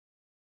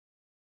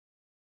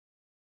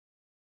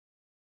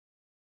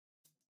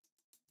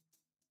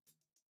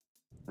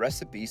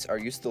Recipes are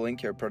used to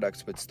link your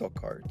products with stock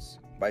cards.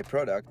 By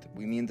product,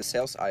 we mean the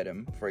sales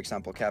item, for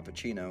example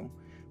cappuccino,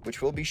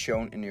 which will be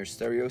shown in your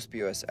Storyous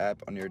POS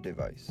app on your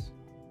device.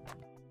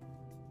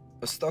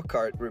 A stock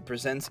card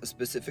represents a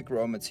specific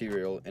raw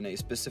material in a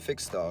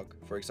specific stock,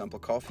 for example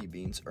coffee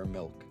beans or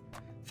milk.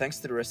 Thanks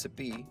to the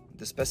recipe,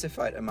 the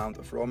specified amount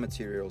of raw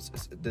materials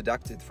is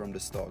deducted from the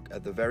stock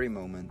at the very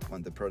moment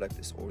when the product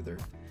is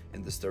ordered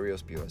in the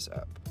Storyous POS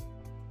app.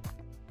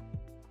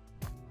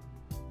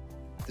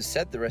 To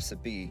set the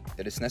recipe,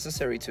 it is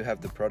necessary to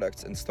have the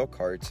products and stock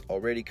cards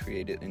already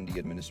created in the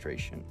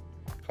administration.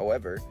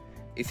 However,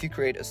 if you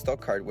create a stock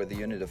card with a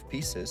unit of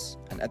pieces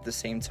and at the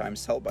same time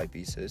sell by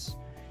pieces,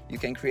 you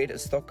can create a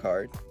stock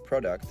card,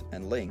 product,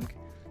 and link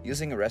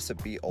using a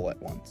recipe all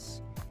at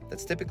once.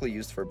 That's typically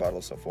used for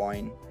bottles of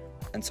wine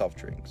and soft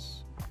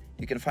drinks.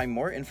 You can find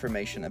more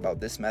information about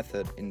this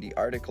method in the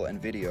article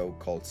and video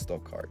called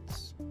Stock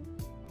Cards.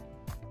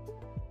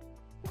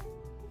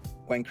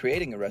 When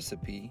creating a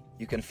recipe,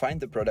 you can find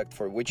the product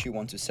for which you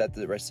want to set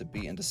the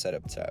recipe in the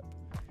Setup tab.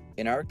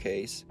 In our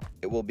case,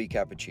 it will be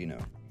cappuccino.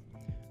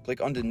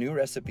 Click on the New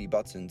Recipe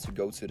button to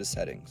go to the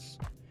settings.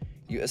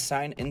 You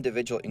assign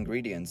individual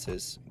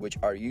ingredients which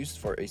are used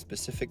for a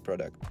specific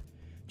product.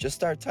 Just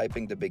start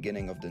typing the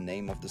beginning of the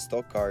name of the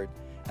stock card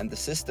and the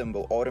system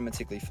will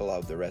automatically fill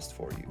out the rest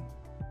for you.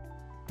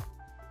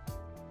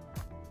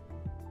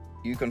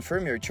 You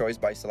confirm your choice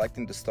by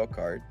selecting the stock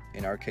card,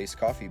 in our case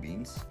coffee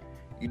beans.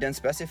 You then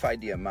specify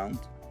the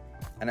amount,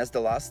 and as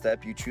the last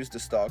step you choose the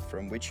stock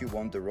from which you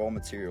want the raw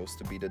materials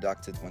to be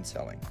deducted when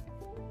selling.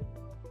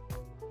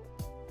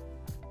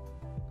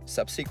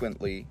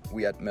 Subsequently,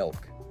 we add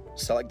milk.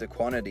 Select the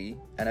quantity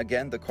and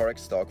again the correct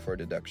stock for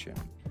deduction.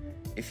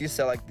 If you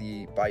select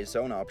the by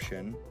zone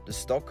option, the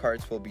stock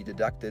cards will be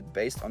deducted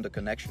based on the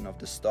connection of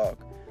the stock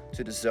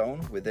to the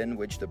zone within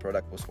which the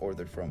product was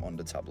ordered from on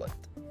the tablet.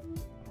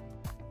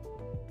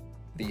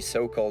 The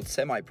so-called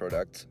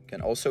semi-product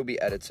can also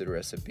be added to the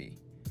recipe.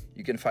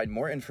 You can find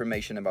more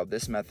information about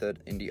this method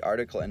in the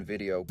article and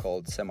video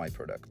called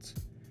Semi-Product.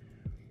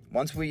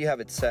 Once we have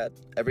it set,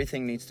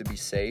 everything needs to be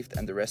saved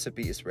and the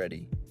recipe is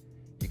ready.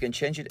 You can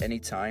change it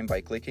anytime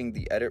by clicking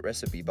the Edit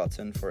Recipe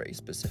button for a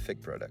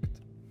specific product.